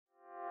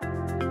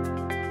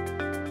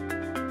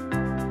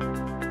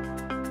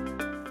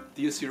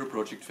Dear Zero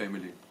Project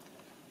family,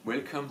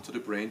 welcome to the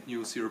brand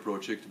new Zero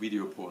Project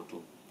video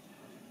portal.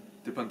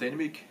 The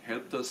pandemic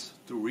helped us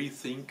to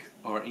rethink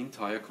our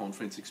entire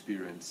conference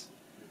experience.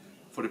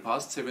 For the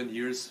past 7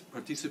 years,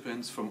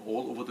 participants from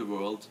all over the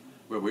world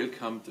were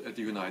welcomed at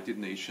the United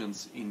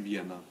Nations in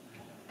Vienna.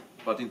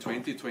 But in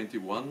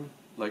 2021,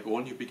 like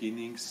all new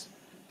beginnings,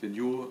 the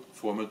new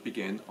format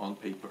began on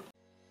paper.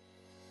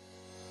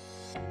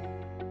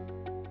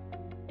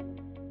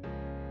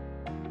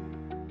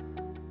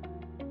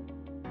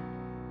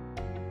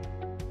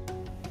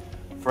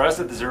 For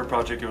us at the Zero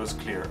Project, it was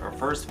clear. Our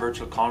first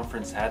virtual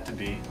conference had to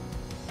be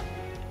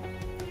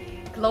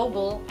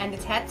global, and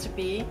it had to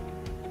be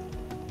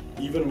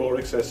even more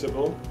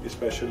accessible,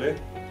 especially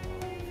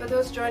for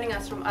those joining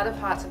us from other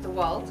parts of the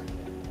world.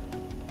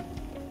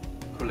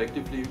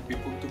 Collectively, we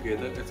put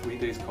together a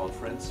 3-day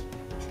conference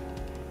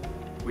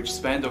which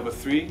spanned over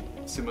 3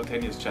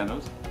 simultaneous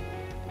channels,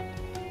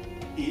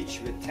 each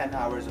with 10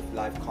 hours of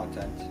live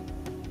content.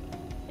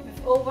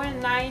 With over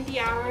 90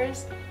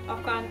 hours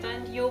of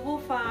content, you will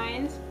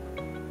find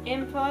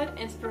input,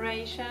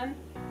 inspiration,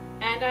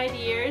 and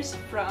ideas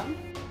from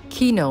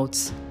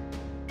Keynotes.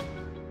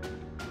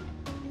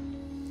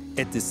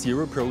 At the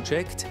Zero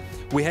Project,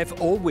 we have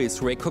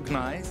always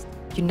recognized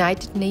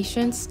United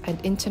Nations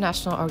and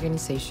international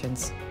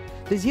organizations.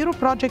 The Zero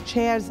Project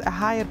shares a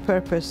higher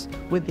purpose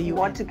with the UN. If you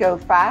want to go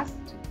fast,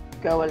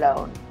 go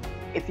alone.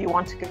 If you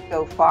want to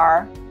go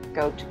far,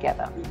 go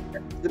together.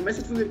 The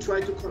message we will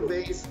try to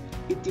convey is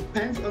it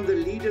depends on the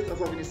leaders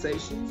of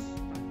organizations.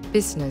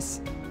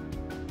 Business.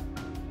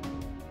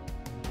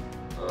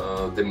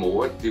 The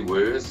more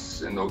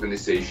diverse an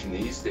organization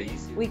is, the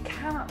easier. We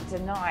cannot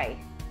deny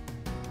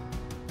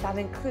that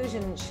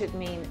inclusion should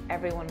mean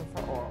everyone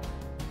for all.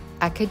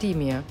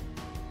 Academia.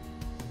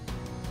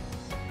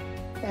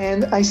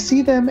 And I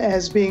see them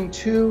as being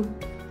two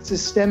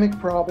systemic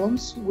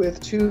problems with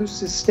two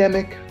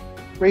systemic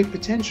great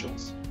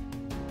potentials.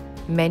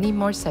 Many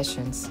more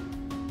sessions.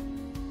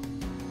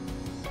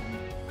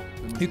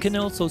 You can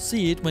also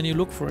see it when you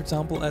look, for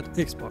example, at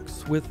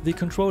Xbox with the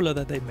controller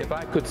that they made. If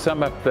I could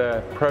sum up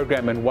the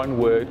program in one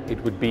word,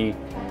 it would be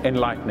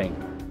enlightening.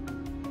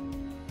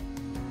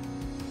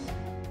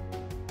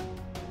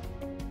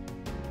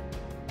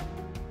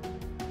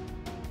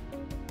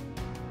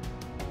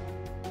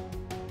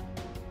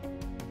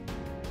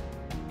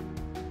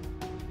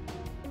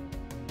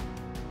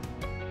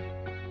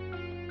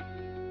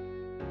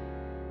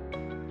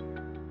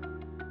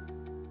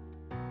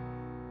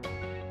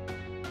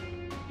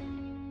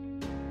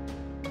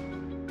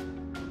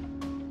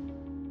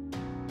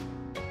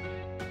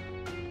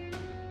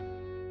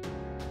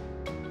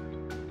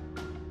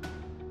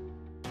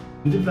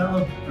 We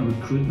developed a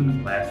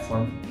recruitment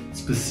platform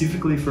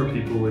specifically for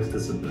people with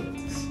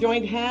disabilities.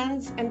 Joined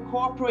hands and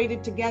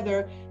cooperated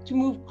together to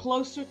move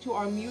closer to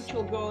our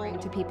mutual goal.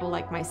 To people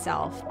like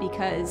myself,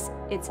 because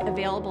it's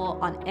available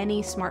on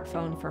any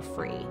smartphone for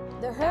free.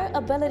 The Her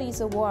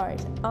Abilities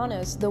Award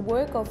honors the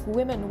work of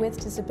women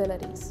with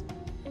disabilities.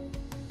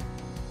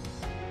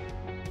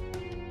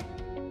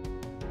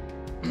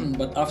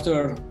 But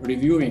after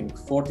reviewing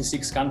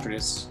 46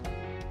 countries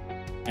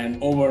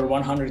and over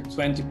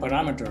 120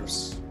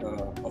 parameters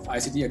of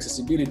ICT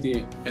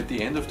accessibility. At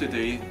the end of the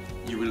day,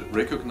 you will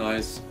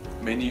recognize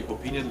many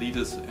opinion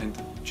leaders and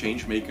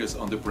change makers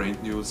on the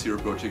brand new Zero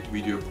Project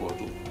video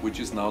portal, which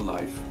is now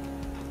live.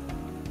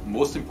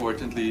 Most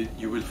importantly,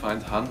 you will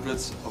find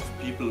hundreds of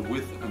people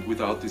with and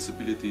without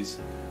disabilities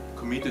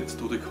committed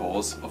to the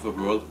cause of a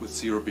world with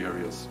zero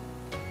barriers,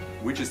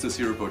 which is the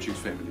Zero Project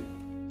family.